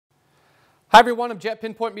Hi everyone, I'm Jet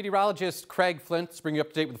Pinpoint meteorologist Craig Flint. Let's bring you up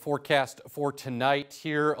to date with the forecast for tonight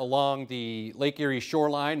here along the Lake Erie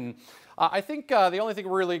shoreline. And I think the only thing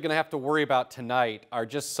we're really going to have to worry about tonight are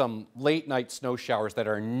just some late night snow showers that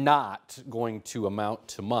are not going to amount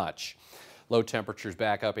to much. Low temperatures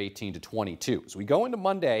back up 18 to 22. As we go into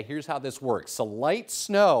Monday, here's how this works. So light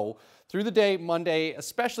snow through the day Monday,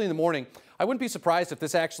 especially in the morning. I wouldn't be surprised if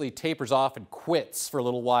this actually tapers off and quits for a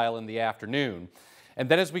little while in the afternoon. And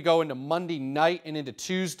then as we go into Monday night and into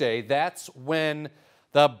Tuesday, that's when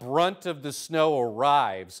the brunt of the snow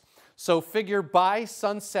arrives. So figure by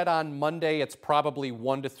sunset on Monday, it's probably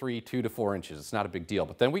 1 to 3, 2 to 4 inches. It's not a big deal.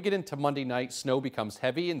 But then we get into Monday night, snow becomes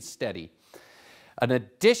heavy and steady. An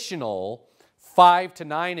additional 5 to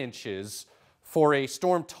 9 inches for a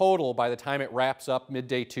storm total by the time it wraps up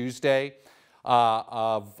midday Tuesday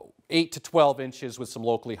of 8 to 12 inches with some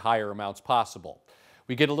locally higher amounts possible.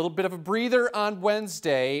 We get a little bit of a breather on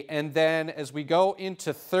Wednesday, and then as we go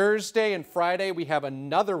into Thursday and Friday, we have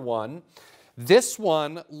another one. This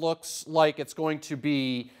one looks like it's going to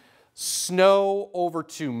be snow over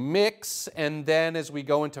to mix, and then as we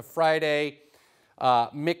go into Friday,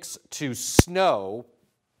 mix to snow,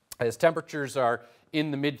 as temperatures are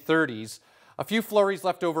in the mid-30s. A few flurries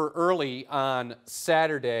left over early on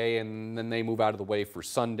Saturday, and then they move out of the way for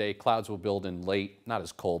Sunday. Clouds will build in late, not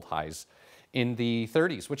as cold, highs in the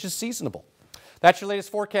 30s, which is seasonable. That's your latest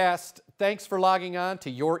forecast. Thanks for logging on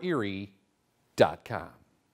to YourErie.com.